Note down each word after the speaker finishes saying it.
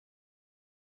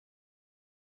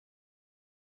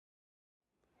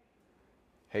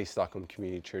Hey, Stockholm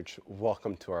Community Church.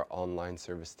 Welcome to our online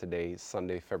service today,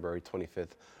 Sunday, February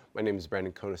 25th. My name is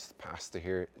Brandon Koenes, pastor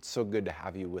here. It's so good to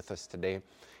have you with us today.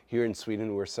 Here in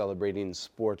Sweden, we're celebrating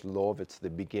Sportlov. It's the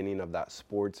beginning of that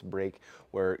sports break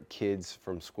where kids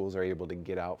from schools are able to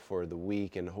get out for the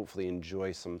week and hopefully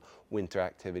enjoy some winter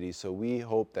activities. So we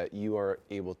hope that you are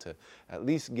able to at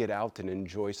least get out and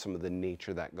enjoy some of the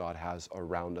nature that God has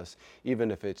around us, even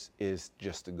if it is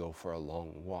just to go for a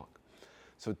long walk.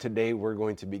 So today we're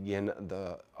going to begin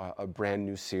a brand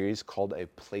new series called A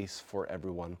Place for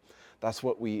Everyone. That's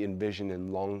what we envision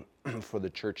and long for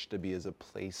the church to be, as a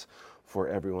place for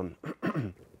everyone.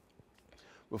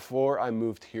 Before I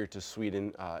moved here to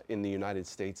Sweden in the United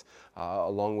States,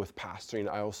 along with pastoring,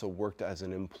 I also worked as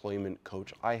an employment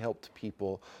coach. I helped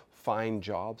people find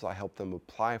jobs. I helped them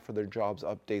apply for their jobs,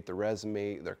 update their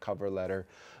resume, their cover letter,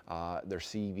 their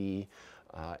CV,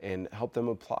 and help them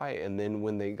apply. And then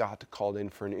when they got called in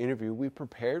for an interview, we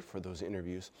prepared for those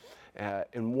interviews.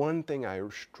 And one thing I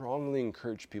strongly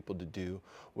encourage people to do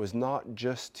was not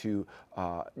just to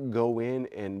go in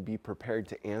and be prepared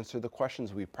to answer the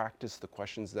questions. We practiced the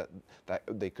questions that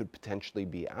they could potentially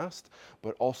be asked,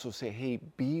 but also say, hey,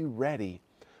 be ready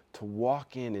to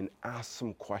walk in and ask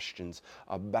some questions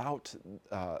about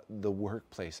the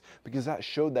workplace, because that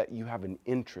showed that you have an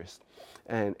interest.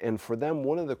 And for them,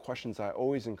 one of the questions I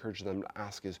always encourage them to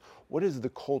ask is, what is the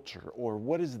culture, or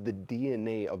what is the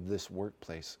DNA of this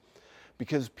workplace?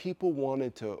 Because people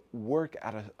wanted to work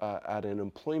at an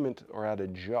employment or at a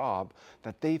job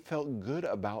that they felt good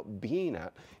about being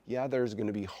at. Yeah, there's going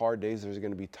to be hard days, there's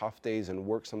going to be tough days, and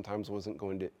work sometimes wasn't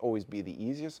going to always be the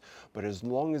easiest, but as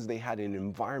long as they had an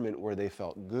environment where they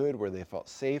felt good, where they felt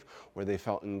safe, where they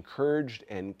felt encouraged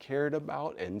and cared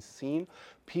about and seen,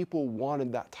 people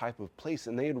wanted that type of place,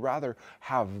 and they'd rather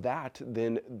have that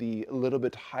than the little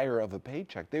bit higher of a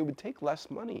paycheck. They would take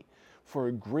less money for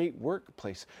a great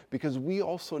workplace, because we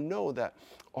also know that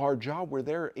our job, we're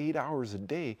there 8 hours a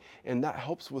day, and that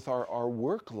helps with our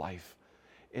work life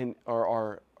and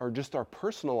our just our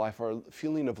personal life, our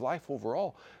feeling of life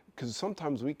overall, because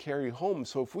sometimes we carry home.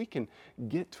 So if we can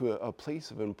get to a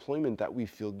place of employment that we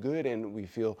feel good and we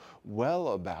feel well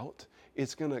about,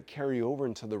 it's going to carry over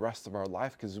into the rest of our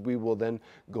life, because we will then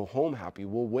go home happy.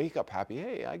 We'll wake up happy.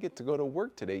 Hey, I get to go to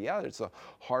work today. Yeah, it's a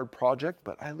hard project,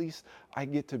 but at least I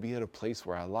get to be at a place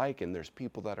where I like, and there's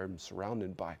people that I'm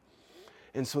surrounded by.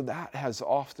 And so that has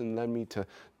often led me to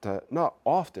not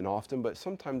often, but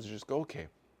sometimes just go, okay,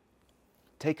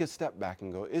 take a step back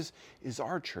and go, is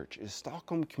our church, is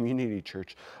Stockholm Community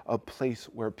Church a place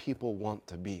where people want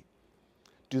to be?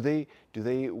 Do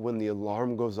they, when the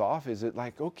alarm goes off, is it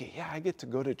like, okay, yeah, I get to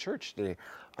go to church today.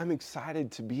 I'm excited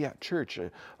to be at church.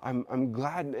 I'm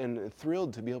glad and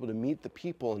thrilled to be able to meet the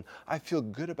people, and I feel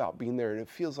good about being there, and it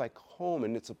feels like home,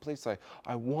 and it's a place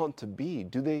I want to be.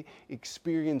 Do they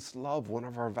experience love? One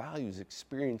of our values,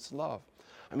 experience love.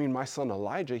 I mean, my son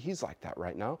Elijah, he's like that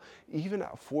right now. Even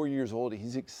at 4 years old,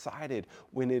 he's excited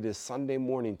when it is Sunday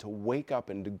morning to wake up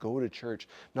and to go to church,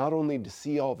 not only to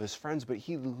see all of his friends, but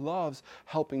he loves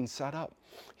helping set up.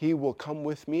 He will come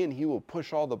with me and he will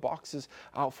push all the boxes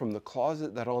out from the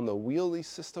closet that are on the wheelie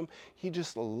system. He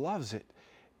just loves it.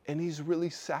 And he's really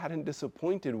sad and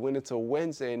disappointed when it's a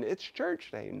Wednesday and it's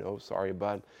church day. No, sorry,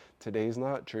 bud. Today's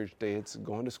not church day. It's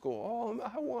going to school. Oh,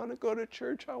 I want to go to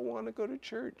church. I want to go to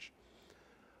church.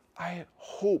 I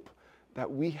hope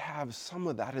that we have some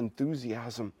of that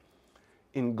enthusiasm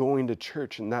in going to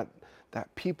church, and that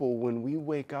people, when we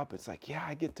wake up, it's like, yeah,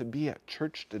 I get to be at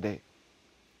church today.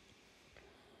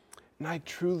 And I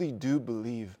truly do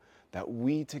believe that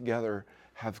we together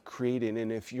have created,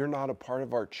 and if you're not a part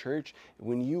of our church,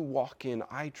 when you walk in,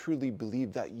 I truly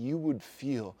believe that you would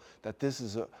feel that this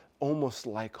is almost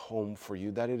like home for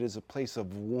you, that it is a place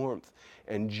of warmth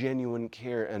and genuine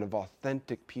care and of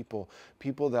authentic people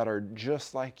that are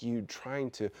just like you, trying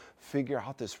to figure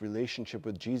out this relationship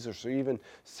with Jesus, or even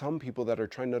some people that are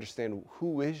trying to understand,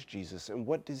 who is Jesus and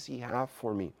what does he have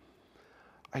for me?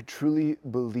 I truly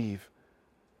believe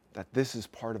that this is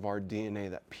part of our DNA,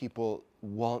 that people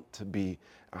want to be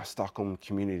a Stockholm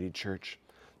Community Church,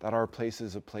 that our place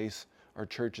is a place, our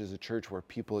church is a church where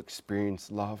people experience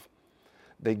love,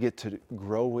 they get to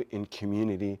grow in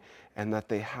community, and that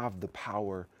they have the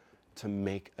power to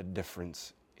make a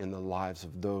difference in the lives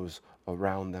of those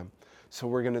around them. So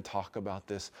we're going to talk about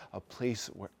this, a place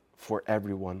for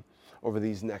everyone, over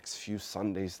these next few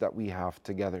Sundays that we have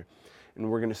together. And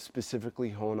we're going to specifically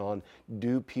hone on,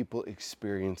 do people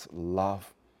experience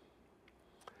love?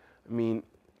 I mean,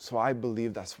 so I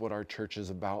believe that's what our church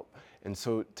is about. And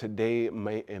so today it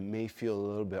may feel a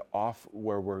little bit off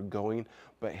where we're going,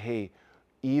 but hey,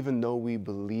 even though we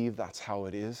believe that's how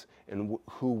it is and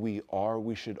who we are,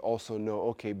 we should also know,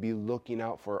 okay, be looking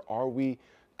out for, are we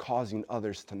causing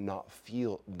others to not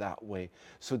feel that way?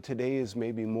 So today is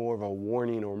maybe more of a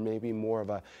warning, or maybe more of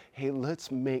a, hey,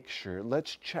 let's make sure,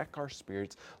 let's check our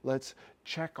spirits, let's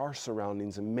check our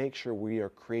surroundings and make sure we are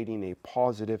creating a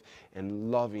positive and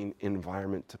loving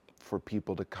environment for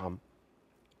people to come.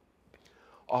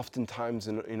 Oftentimes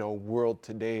in our world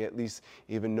today, at least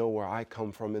even know where I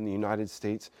come from in the United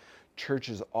States, church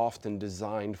is often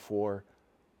designed for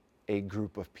a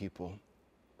group of people.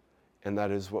 And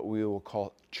that is what we will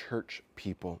call church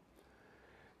people.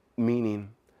 Meaning,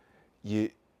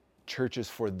 church is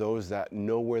for those that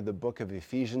know where the book of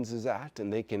Ephesians is at,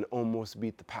 and they can almost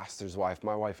beat the pastor's wife,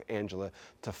 my wife Angela,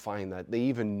 to find that. They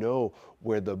even know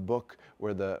where the book,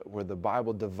 where the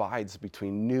Bible divides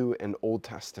between New and Old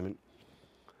Testament.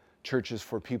 Church is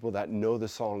for people that know the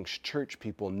songs. Church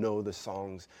people know the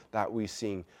songs that we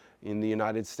sing. In the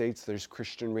United States, there's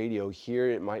Christian radio.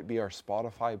 Here, it might be our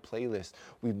Spotify playlist.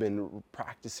 We've been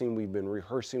practicing, we've been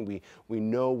rehearsing. We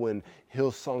know when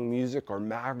Hillsong Music or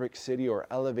Maverick City or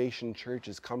Elevation Church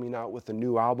is coming out with a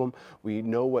new album. We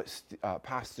know what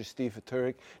Pastor Steve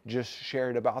Turek just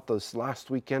shared about this last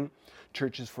weekend.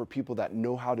 Church is for people that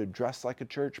know how to dress like a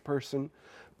church person.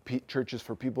 Church is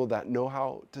for people that know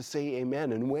how to say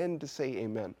amen and when to say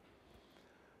amen.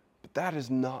 But that is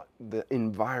not the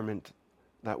environment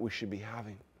that we should be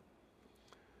having.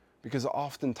 Because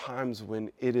oftentimes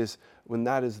when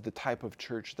that is the type of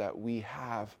church that we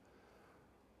have,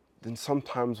 then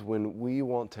sometimes when we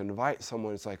want to invite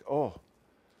someone, it's like, oh,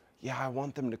 yeah, I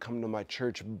want them to come to my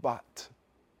church, but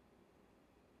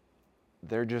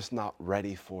they're just not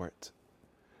ready for it.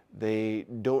 They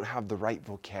don't have the right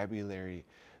vocabulary.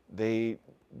 They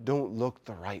don't look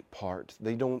the right part.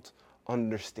 They don't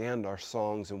understand our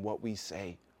songs and what we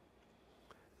say.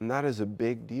 And that is a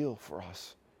big deal for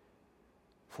us,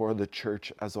 for the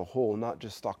church as a whole, not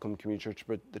just Stockholm Community Church,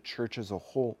 but the church as a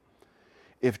whole.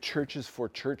 If church is for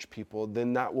church people,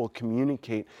 then that will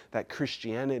communicate that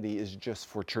Christianity is just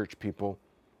for church people,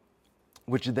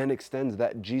 which then extends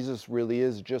that Jesus really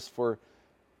is just for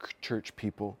church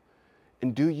people.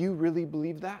 And do you really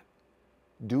believe that?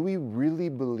 Do we really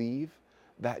believe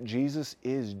that Jesus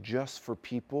is just for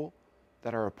people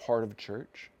that are a part of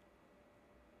church?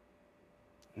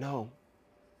 No,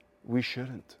 we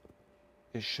shouldn't.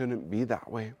 It shouldn't be that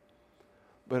way.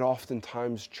 But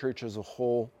oftentimes, church as a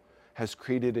whole has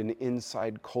created an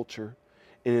inside culture,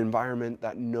 an environment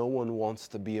that no one wants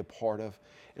to be a part of.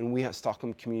 And we at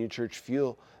Stockholm Community Church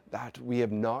feel that we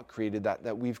have not created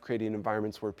that we've created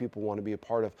environments where people want to be a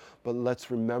part of. But let's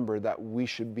remember that we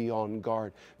should be on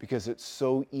guard, because it's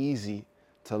so easy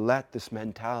to let this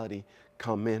mentality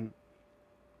come in.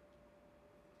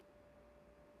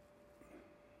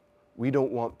 We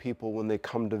don't want people, when they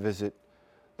come to visit,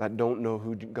 that don't know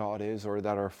who God is, or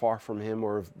that are far from Him,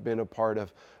 or have been a part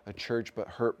of a church but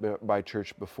hurt by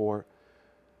church before.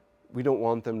 We don't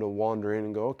want them to wander in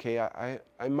and go, okay,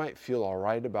 I might feel all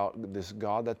right about this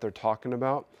God that they're talking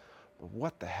about, but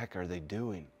what the heck are they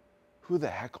doing? Who the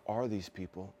heck are these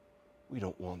people? We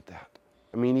don't want that.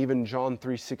 I mean, even John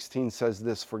 3:16 says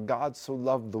this, for God so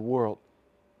loved the world.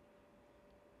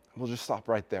 We'll just stop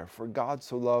right there. For God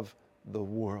so loved the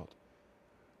world.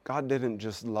 God didn't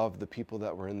just love the people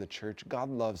that were in the church. God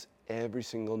loves every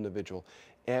single individual,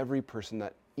 every person,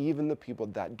 that even the people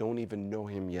that don't even know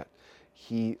Him yet.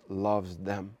 He loves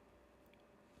them.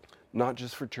 Not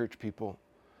just for church people,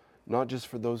 not just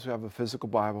for those who have a physical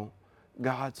Bible.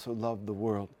 God so loved the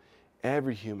world,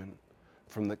 every human,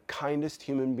 from the kindest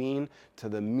human being to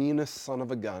the meanest son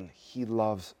of a gun. He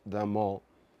loves them all.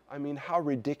 I mean, how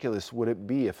ridiculous would it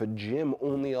be if a gym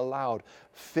only allowed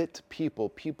fit people,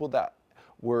 people that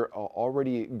were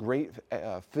already great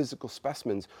physical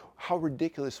specimens? How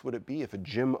ridiculous would it be if a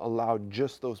gym allowed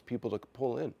just those people to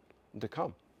pull in, to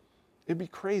come? It'd be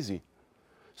crazy.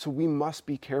 So we must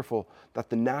be careful that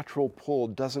the natural pull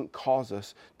doesn't cause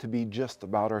us to be just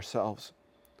about ourselves.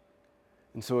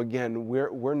 And so again,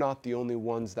 we're not the only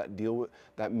ones that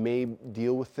may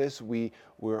deal with this. We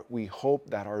hope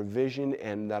that our vision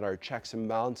and that our checks and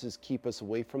balances keep us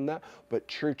away from that. But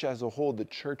church as a whole, the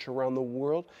church around the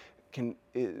world,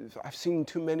 I've seen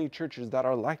too many churches that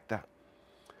are like that.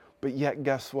 But yet,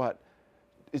 guess what?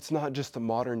 It's not just a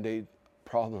modern day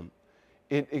problem.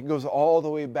 It goes all the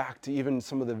way back to even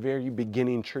some of the very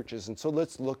beginning churches. And so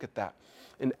let's look at that.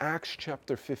 In Acts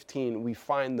chapter 15, we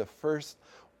find the first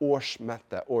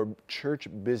Årsmöte, or church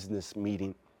business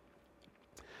meeting.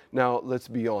 Now, let's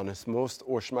be honest, most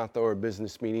Orshmata or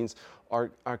business meetings are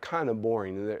kind of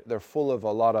boring. They're full of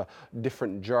a lot of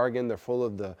different jargon. They're full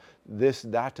of the this,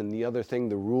 that, and the other thing,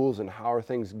 the rules and how are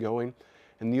things going.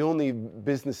 And the only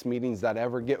business meetings that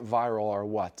ever get viral are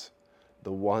what?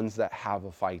 The ones that have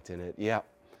a fight in it. Yeah.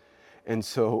 And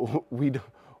so we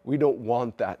don't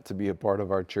want that to be a part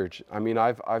of our church. I mean,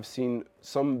 I've seen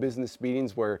some business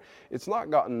meetings where it's not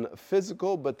gotten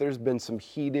physical, but there's been some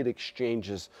heated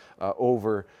exchanges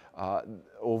over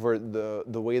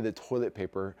the way the toilet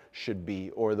paper should be,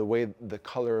 or the way the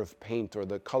color of paint, or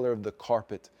the color of the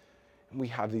carpet. And we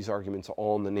have these arguments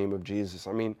all in the name of Jesus.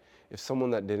 I mean, if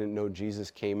someone that didn't know Jesus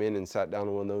came in and sat down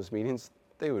in one of those meetings,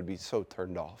 they would be so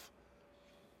turned off.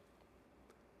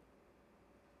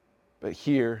 But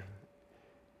here,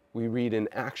 we read in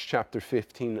Acts chapter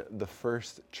 15, the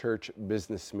first church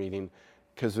business meeting,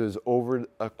 because it was over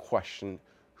a question,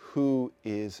 who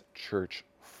is church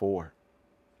for?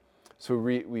 So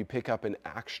we pick up in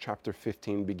Acts chapter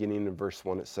 15, beginning in verse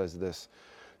 1, it says this: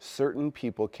 certain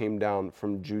people came down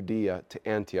from Judea to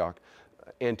Antioch.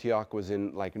 Antioch was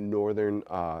in like northern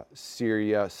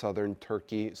Syria, southern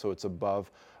Turkey, so it's above.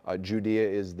 Judea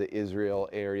is the Israel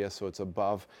area, so it's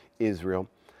above Israel.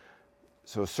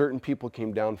 So certain people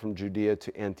came down from Judea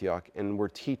to Antioch and were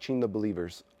teaching the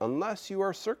believers, unless you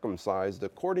are circumcised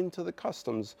according to the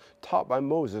customs taught by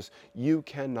Moses, you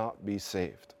cannot be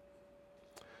saved.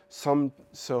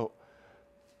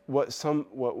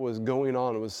 What was going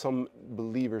on was some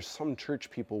believers, some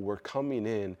church people were coming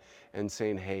in and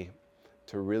saying, hey,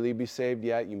 to really be saved,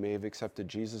 yeah, you may have accepted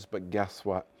Jesus, but guess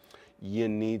what? You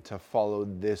need to follow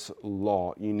this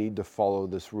law. You need to follow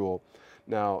this rule.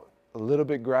 Now, a little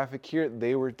bit graphic here,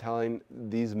 they were telling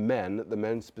these men, the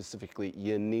men specifically,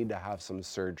 you need to have some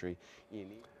surgery.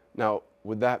 Now,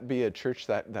 would that be a church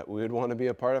that we would want to be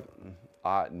a part of?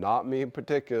 Not me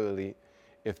particularly.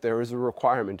 If there was a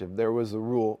requirement, if there was a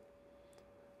rule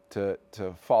to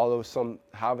follow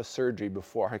have a surgery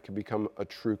before I could become a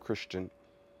true Christian.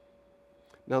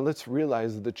 Now let's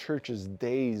realize the church is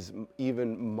days,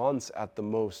 even months at the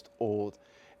most old,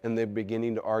 and they're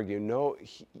beginning to argue, no,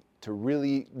 to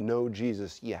really know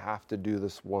Jesus, you have to do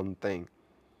this one thing.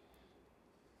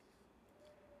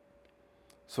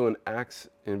 So in Acts,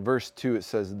 in verse 2, it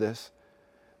says this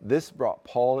brought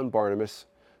Paul and Barnabas.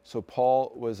 So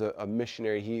Paul was a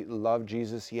missionary. He loved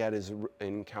Jesus. He had his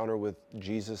encounter with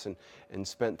Jesus and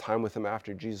spent time with him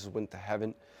after Jesus went to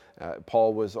heaven.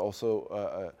 Paul was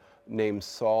also named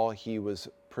Saul. He was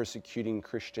persecuting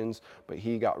Christians, but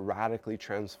he got radically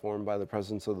transformed by the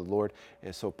presence of the Lord.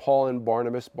 And so Paul and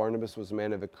Barnabas was a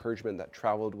man of encouragement that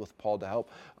traveled with Paul to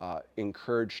help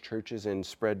encourage churches and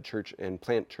spread church and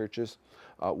plant churches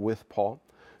with Paul.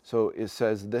 So it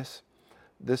says this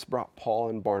brought Paul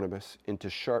and Barnabas into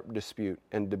sharp dispute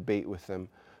and debate with them.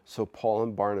 So Paul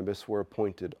and Barnabas were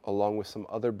appointed, along with some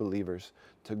other believers,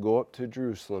 to go up to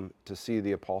Jerusalem to see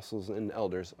the apostles and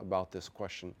elders about this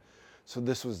question. So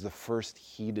this was the first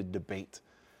heated debate.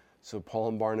 So Paul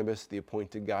and Barnabas, the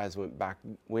appointed guys, went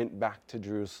back to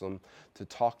Jerusalem to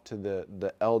talk to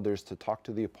the elders, to talk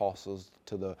to the apostles,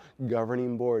 to the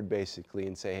governing board basically,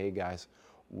 and say, hey guys,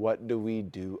 what do we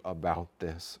do about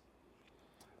this?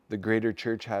 The greater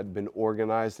church had been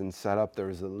organized and set up. There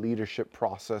was a leadership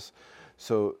process.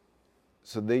 So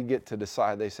they get to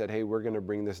decide. They said, hey, we're going to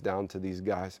bring this down to these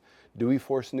guys. Do we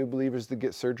force new believers to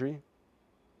get surgery?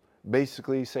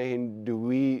 Basically saying, do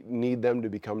we need them to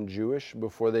become Jewish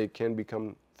before they can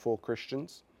become full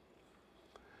Christians?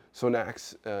 So in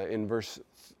Acts, in verse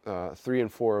 3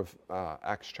 and 4 of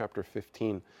Acts chapter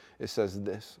 15, it says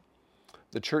this: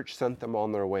 the church sent them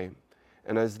on their way.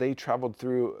 And as they traveled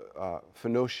through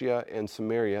Phoenicia and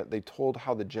Samaria, they told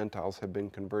how the Gentiles had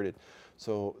been converted.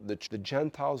 So the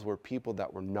Gentiles were people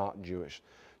that were not Jewish.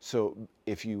 So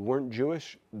if you weren't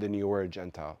Jewish, then you were a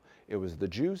Gentile. It was the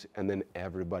Jews and then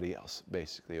everybody else,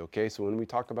 basically, okay? So when we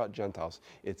talk about Gentiles,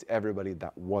 it's everybody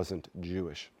that wasn't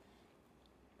Jewish.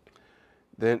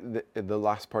 Then the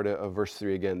last part of verse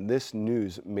 3 again, this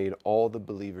news made all the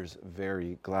believers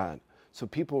very glad. So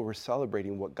people were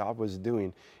celebrating what God was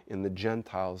doing in the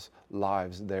Gentiles'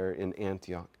 lives there in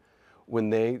Antioch.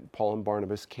 When Paul and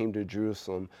Barnabas, came to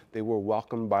Jerusalem, they were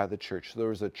welcomed by the church. So there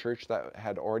was a church that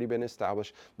had already been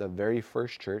established, the very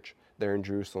first church there in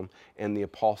Jerusalem, and the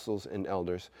apostles and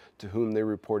elders, to whom they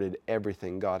reported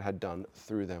everything God had done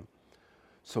through them.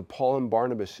 So Paul and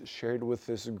Barnabas shared with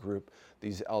this group,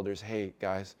 these elders, hey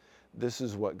guys, This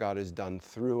is what God has done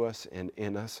through us and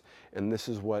in us, and this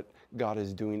is what God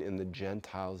is doing in the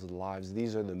Gentiles' lives.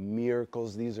 These are the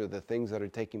miracles. These are the things that are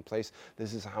taking place.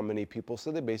 This is how many people.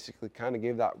 So they basically kind of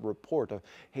gave that report of,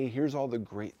 hey, here's all the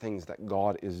great things that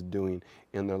God is doing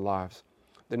in their lives.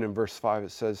 Then in verse 5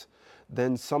 it says,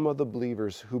 then some of the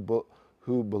believers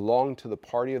who belonged to the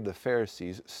party of the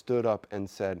Pharisees stood up and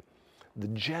said, the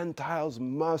Gentiles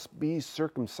must be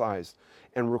circumcised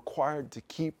and required to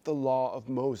keep the law of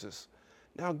Moses.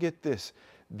 Now get this.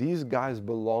 These guys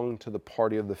belonged to the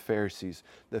party of the Pharisees.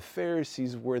 The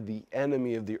Pharisees were the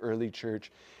enemy of the early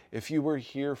church. If you were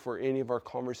here for any of our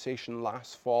conversation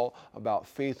last fall about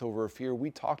faith over fear,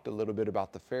 we talked a little bit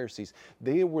about the Pharisees.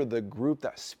 They were the group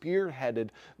that spearheaded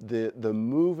the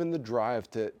move and the drive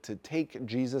to take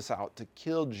Jesus out, to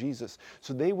kill Jesus.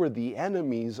 So they were the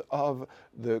enemies of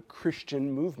the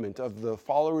Christian movement, of the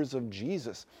followers of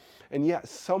Jesus. And yet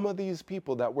some of these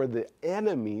people that were the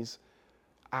enemies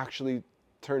actually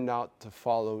turned out to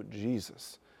follow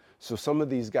Jesus. So some of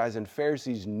these guys and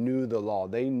Pharisees knew the law.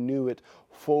 They knew it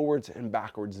forwards and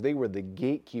backwards. They were the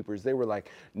gatekeepers. They were like,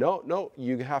 no,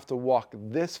 you have to walk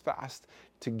this fast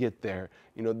to get there.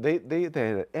 You know, they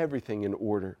had everything in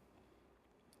order.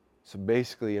 So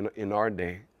basically in our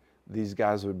day, these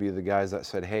guys would be the guys that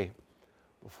said, hey,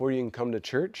 before you can come to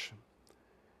church,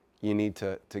 you need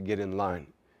to get in line.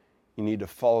 You need to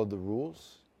follow the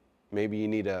rules. Maybe you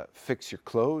need to fix your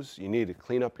clothes. You need to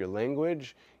clean up your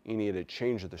language. You need to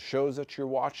change the shows that you're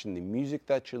watching, the music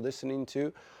that you're listening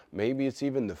to. Maybe it's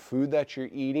even the food that you're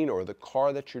eating or the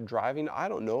car that you're driving. I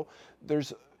don't know.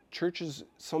 There's churches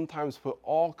sometimes put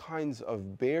all kinds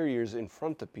of barriers in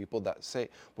front of people that say,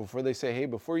 before they say, hey,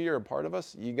 before you're a part of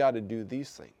us, you got to do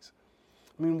these things.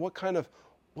 I mean, what kind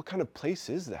of place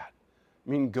is that? I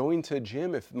mean, going to a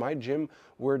gym, if my gym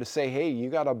were to say, hey,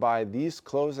 you got to buy these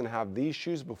clothes and have these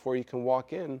shoes before you can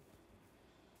walk in,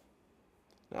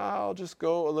 I'll just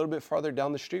go a little bit farther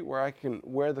down the street where I can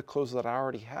wear the clothes that I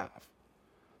already have.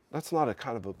 That's not a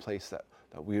kind of a place that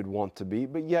we would want to be.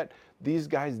 But yet, these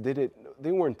guys did it.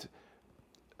 They weren't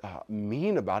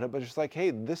mean about it, but just like,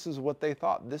 hey, this is what they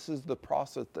thought. This is the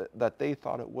process that they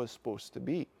thought it was supposed to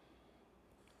be.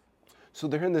 So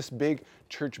they're in this big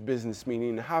church business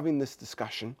meeting having this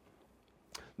discussion.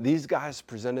 These guys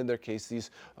presented their case.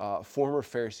 These former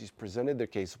Pharisees presented their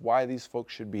case, why these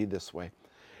folks should be this way.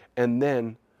 And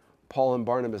then Paul and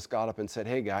Barnabas got up and said,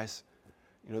 hey guys,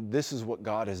 you know, this is what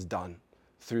God has done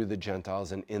through the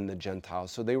Gentiles and in the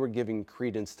Gentiles. So they were giving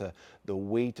credence to the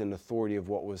weight and authority of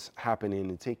what was happening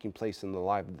and taking place in the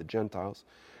life of the Gentiles.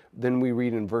 Then we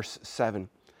read in verse 7,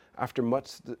 after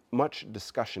much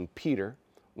discussion, Peter,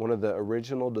 one of the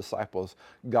original disciples,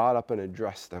 got up and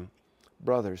addressed them.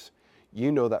 Brothers,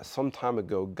 you know that some time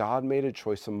ago God made a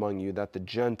choice among you that the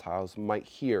Gentiles might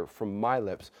hear from my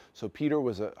lips. So Peter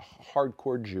was a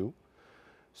hardcore Jew.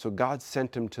 So God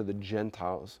sent him to the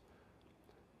Gentiles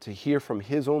to hear from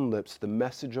his own lips the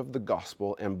message of the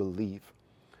gospel and believe.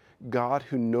 God,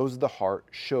 who knows the heart,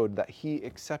 showed that he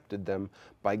accepted them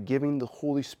by giving the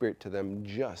Holy Spirit to them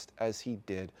just as he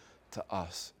did to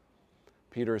us.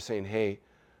 Peter is saying, hey,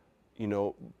 you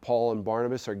know, Paul and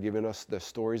Barnabas are giving us the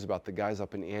stories about the guys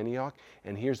up in Antioch,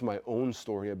 and here's my own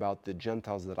story about the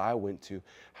Gentiles that I went to,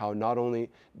 how not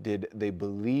only did they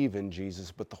believe in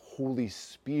Jesus, but the Holy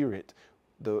Spirit,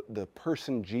 the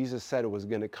person Jesus said was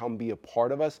going to come be a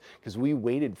part of us, because we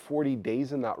waited 40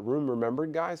 days in that room. Remember,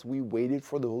 guys, we waited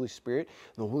for the Holy Spirit.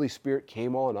 The Holy Spirit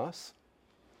came on us.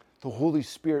 The Holy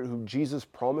Spirit, who Jesus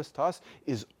promised us,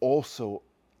 is also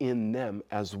in them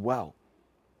as well.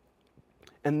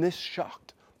 And this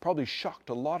probably shocked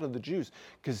a lot of the Jews,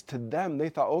 because to them, they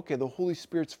thought, okay, the Holy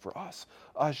Spirit's for us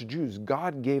Jews.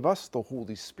 God gave us the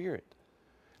Holy Spirit.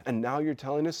 And now you're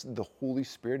telling us the Holy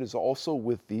Spirit is also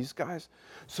with these guys?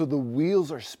 So the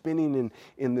wheels are spinning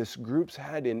in this group's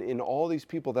head, in all these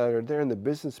people that are there in the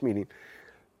business meeting.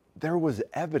 There was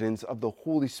evidence of the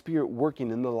Holy Spirit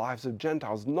working in the lives of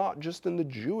Gentiles, not just in the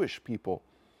Jewish people.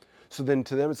 So then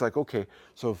to them, it's like, okay,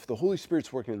 so if the Holy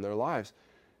Spirit's working in their lives,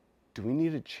 do we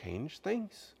need to change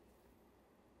things?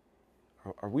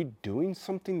 Are we doing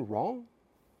something wrong?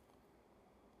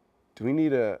 Do we need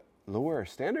to lower our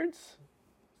standards?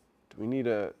 Do we need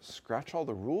to scratch all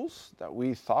the rules that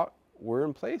we thought were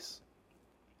in place?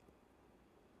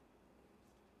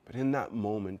 But in that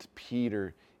moment,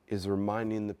 Peter is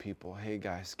reminding the people, hey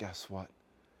guys, guess what?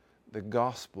 The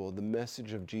gospel, the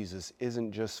message of Jesus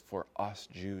isn't just for us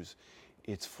Jews,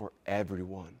 it's for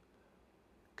everyone.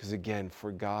 Because again,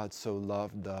 for God so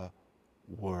loved the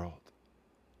world,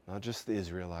 not just the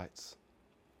Israelites,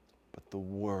 but the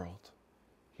world.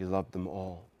 He loved them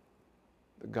all.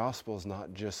 The gospel is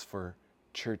not just for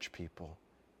church people.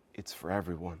 It's for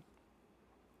everyone.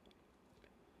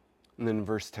 And then in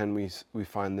verse 10, we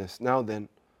find this. Now then,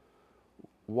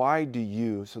 why do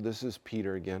you, so this is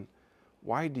Peter again,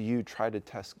 why do you try to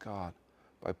test God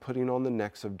by putting on the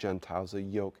necks of Gentiles a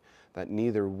yoke that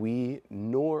neither we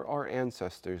nor our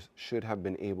ancestors should have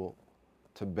been able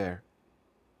to bear?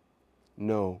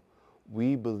 No,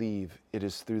 we believe it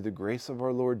is through the grace of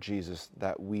our Lord Jesus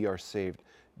that we are saved,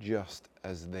 just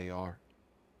as they are.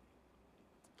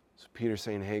 So Peter's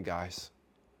saying, hey guys,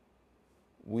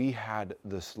 we had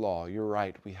this law. You're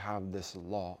right, we have this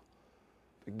law.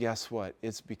 But guess what?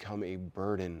 It's become a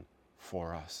burden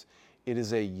for us. It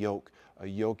is a yoke. A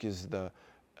yoke is the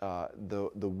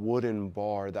wooden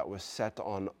bar that was set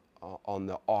on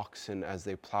the oxen as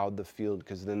they plowed the field,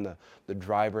 because then the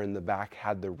driver in the back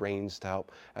had the reins to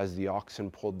help as the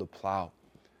oxen pulled the plow.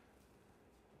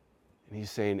 And he's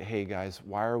saying, hey guys,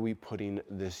 why are we putting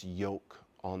this yoke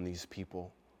on these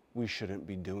people? We shouldn't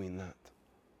be doing that.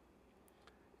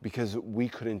 Because we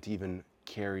couldn't even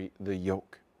carry the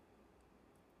yoke.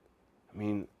 I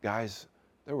mean, guys,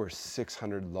 there were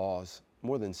 600 laws,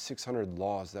 more than 600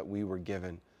 laws that we were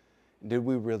given. Did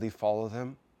we really follow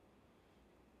them?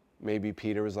 Maybe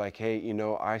Peter was like, hey,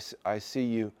 I see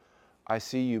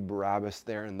you, Barabbas,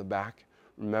 there in the back.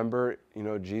 Remember,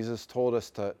 Jesus told us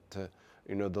to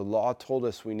the law told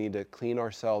us we need to clean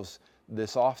ourselves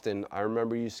this often. I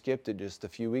remember you skipped it just a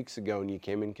few weeks ago and you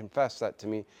came and confessed that to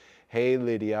me. Hey,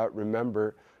 Lydia,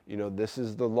 remember, this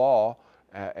is the law.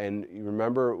 And you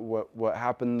remember what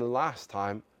happened the last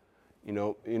time.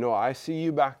 I see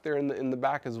you back there in the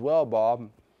back as well, Bob.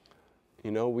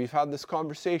 We've had this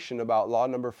conversation about law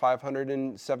number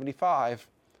 575.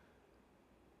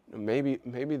 Maybe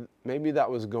that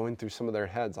was going through some of their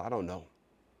heads. I don't know.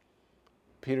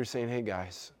 Peter's saying, hey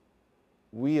guys,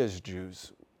 we as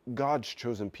Jews, God's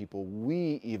chosen people,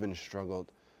 we even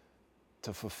struggled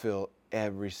to fulfill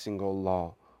every single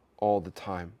law all the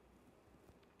time.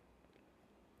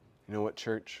 You know what,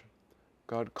 church?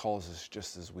 God calls us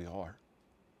just as we are,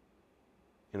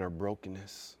 in our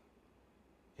brokenness,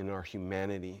 in our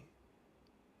humanity,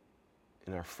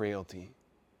 in our frailty.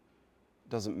 It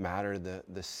doesn't matter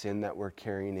the sin that we're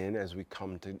carrying in as we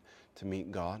come to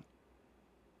meet God,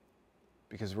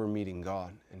 because we're meeting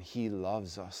God and He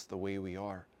loves us the way we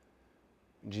are.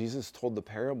 Jesus told the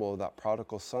parable of that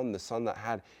prodigal son, the son that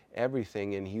had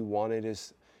everything, and he wanted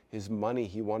his money,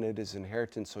 he wanted his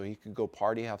inheritance so he could go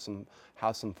party, have some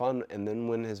fun. And then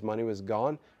when his money was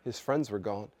gone, his friends were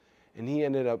gone. And he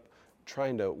ended up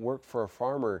trying to work for a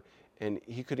farmer, and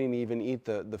he couldn't even eat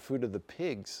the food of the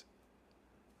pigs.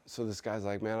 So this guy's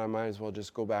like, man, I might as well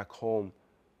just go back home.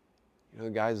 The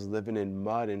guy's living in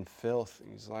mud and filth.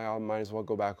 He's like, I might as well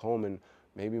go back home and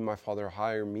maybe my father will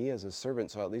hire me as a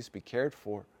servant, so I'll at least be cared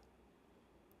for.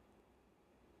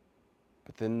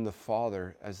 But then the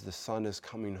father, as the son is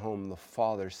coming home, the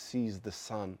father sees the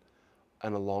son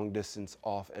and a long distance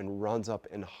off and runs up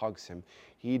and hugs him.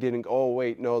 He didn't, oh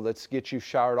wait, no, let's get you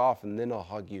showered off and then I'll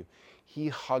hug you. He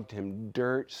hugged him,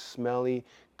 dirt, smelly,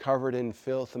 covered in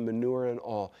filth and manure and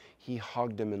all. He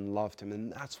hugged him and loved him.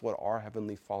 And that's what our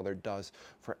Heavenly Father does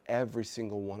for every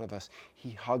single one of us.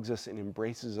 He hugs us and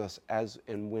embraces us as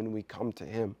and when we come to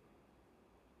Him.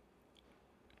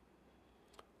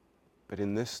 But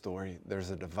in this story,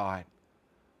 there's a divide.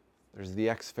 There's the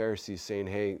ex-Pharisees saying,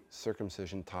 hey,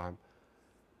 circumcision time.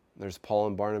 There's Paul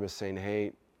and Barnabas saying,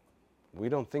 hey, we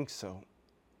don't think so,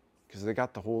 because they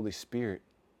got the Holy Spirit.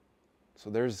 So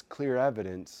there's clear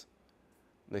evidence.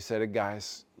 They said,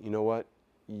 guys, you know what?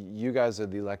 You guys are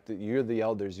the elected. You're the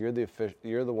elders. You're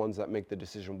the ones that make the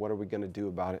decision. What are we going to do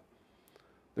about it?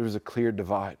 There was a clear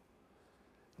divide.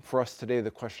 For us today,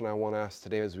 the question I want to ask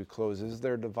today as we close, is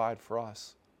there a divide for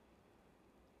us?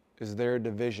 Is there a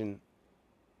division?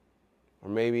 Or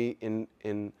maybe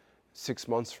in 6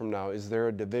 months from now, is there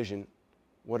a division?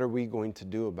 What are we going to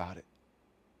do about it?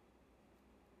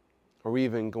 Are we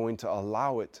even going to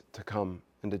allow it to come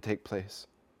and to take place?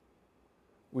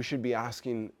 We should be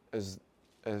asking as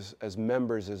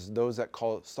members, as those that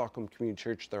call Stockholm Community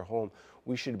Church their home,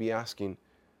 we should be asking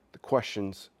the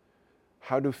questions,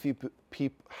 how do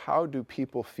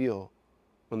people feel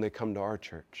when they come to our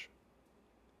church?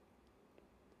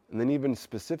 And then even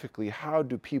specifically, how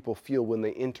do people feel when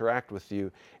they interact with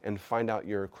you and find out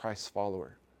you're a Christ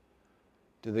follower?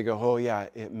 Do they go, oh yeah,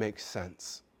 it makes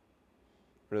sense?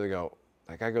 Or do they go,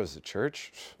 that guy goes to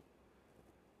church?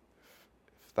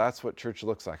 If that's what church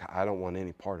looks like, I don't want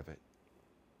any part of it.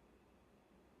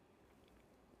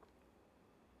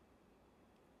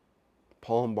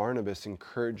 Paul and Barnabas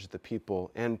encouraged the people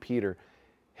and Peter,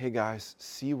 hey guys,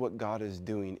 see what God is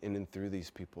doing in and through these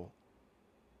people.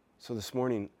 So this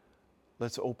morning,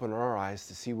 let's open our eyes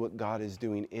to see what God is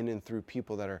doing in and through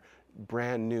people that are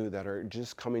brand new, that are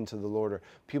just coming to the Lord, or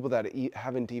people that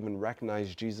haven't even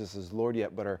recognized Jesus as Lord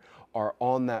yet, but are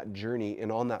on that journey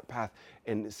and on that path,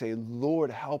 and say, Lord,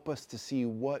 help us to see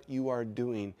what you are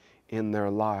doing in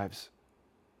their lives.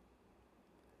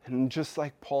 And just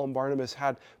like Paul and Barnabas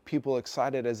had people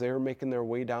excited as they were making their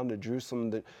way down to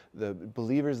Jerusalem, the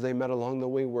believers they met along the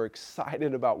way were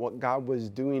excited about what God was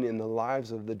doing in the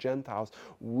lives of the Gentiles.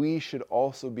 We should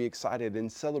also be excited and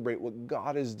celebrate what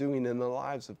God is doing in the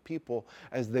lives of people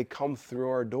as they come through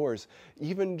our doors.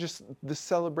 Even just to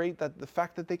celebrate that the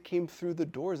fact that they came through the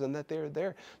doors and that they're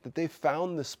there, that they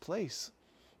found this place.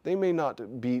 They may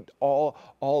not be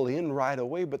all in right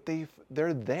away, but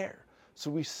they're there. So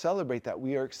we celebrate that.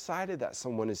 We are excited that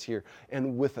someone is here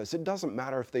and with us. It doesn't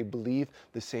matter if they believe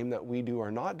the same that we do or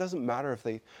not. It doesn't matter if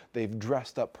they've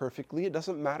dressed up perfectly. It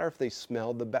doesn't matter if they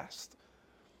smell the best.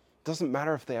 It doesn't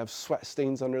matter if they have sweat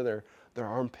stains under their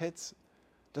armpits.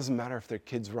 It doesn't matter if their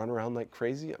kids run around like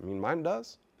crazy. I mean, mine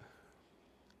does.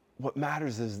 What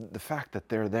matters is the fact that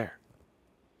they're there.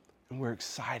 And we're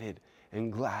excited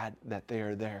and glad that they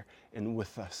are there and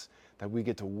with us, that we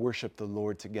get to worship the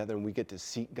Lord together and we get to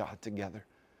seek God together.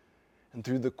 And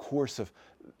through the course of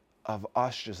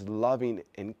us just loving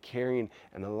and caring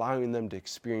and allowing them to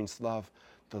experience love,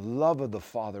 the love of the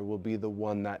Father will be the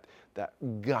one that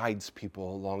guides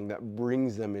people along, that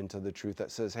brings them into the truth,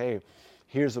 that says, hey,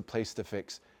 here's a place to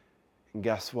fix. And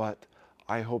guess what?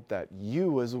 I hope that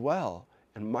you as well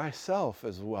and myself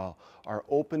as well are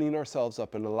opening ourselves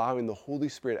up and allowing the Holy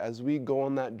Spirit as we go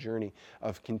on that journey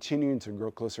of continuing to grow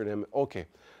closer to Him. Okay,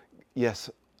 yes,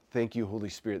 thank you, Holy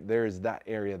Spirit. There is that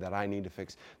area that I need to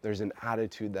fix. There's an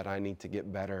attitude that I need to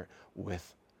get better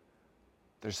with.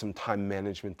 There's some time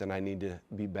management that I need to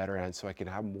be better at so I can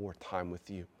have more time with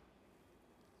you.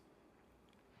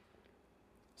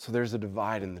 So there's a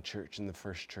divide in the church, in the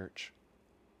first church.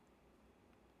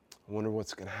 I wonder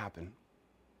what's going to happen.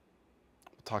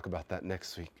 We'll talk about that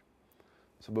next week.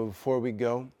 So, but before we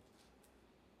go,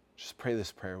 just pray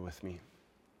this prayer with me.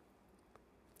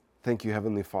 Thank you,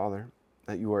 Heavenly Father,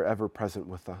 that you are ever present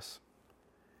with us.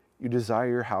 You desire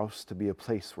your house to be a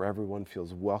place where everyone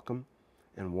feels welcome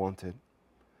and wanted.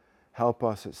 Help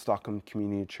us at Stockholm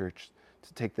Community Church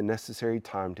to take the necessary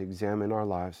time to examine our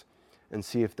lives and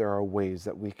see if there are ways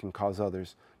that we can cause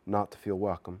others not to feel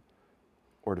welcome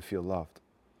or to feel loved.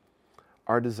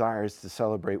 Our desire is to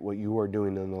celebrate what you are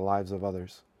doing in the lives of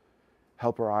others.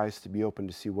 Help our eyes to be open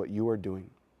to see what you are doing.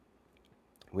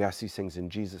 We ask these things in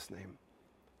Jesus' name.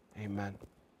 Amen.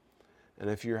 And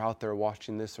if you're out there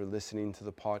watching this or listening to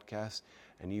the podcast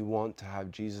and you want to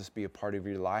have Jesus be a part of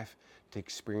your life, to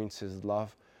experience His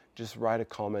love, just write a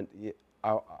comment,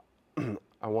 I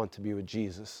want to be with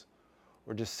Jesus.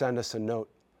 Or just send us a note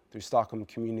through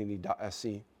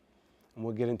stockholmcommunity.se and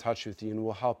we'll get in touch with you and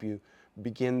we'll help you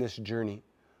begin this journey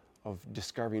of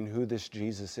discovering who this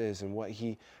Jesus is and what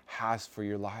He has for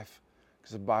your life.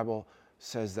 Because the Bible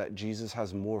says that Jesus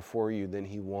has more for you than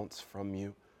He wants from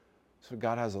you. So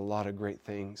God has a lot of great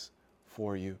things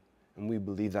for you. And we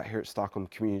believe that here at Stockholm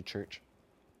Community Church.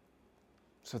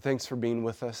 So thanks for being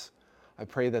with us. I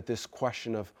pray that this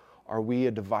question of, are we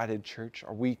a divided church?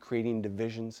 Are we creating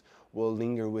divisions? Will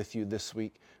linger with you this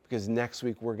week, because next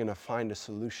week we're going to find a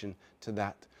solution to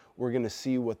that. We're going to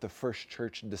see what the first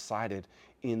church decided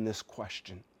in this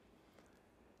question.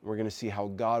 We're going to see how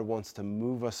God wants to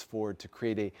move us forward to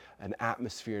create an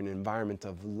atmosphere, an environment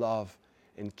of love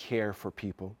and care for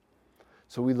people.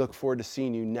 So we look forward to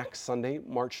seeing you next Sunday,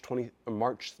 March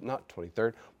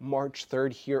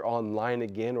 3rd here online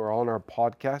again or on our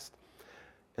podcast.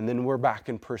 And then we're back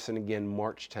in person again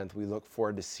March 10th. We look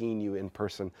forward to seeing you in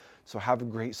person. So have a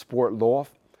great sport, lov.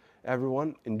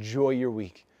 Everyone, enjoy your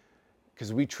week,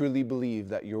 because we truly believe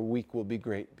that your week will be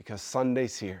great because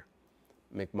Sunday's here.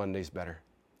 Make Mondays better.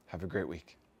 Have a great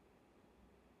week.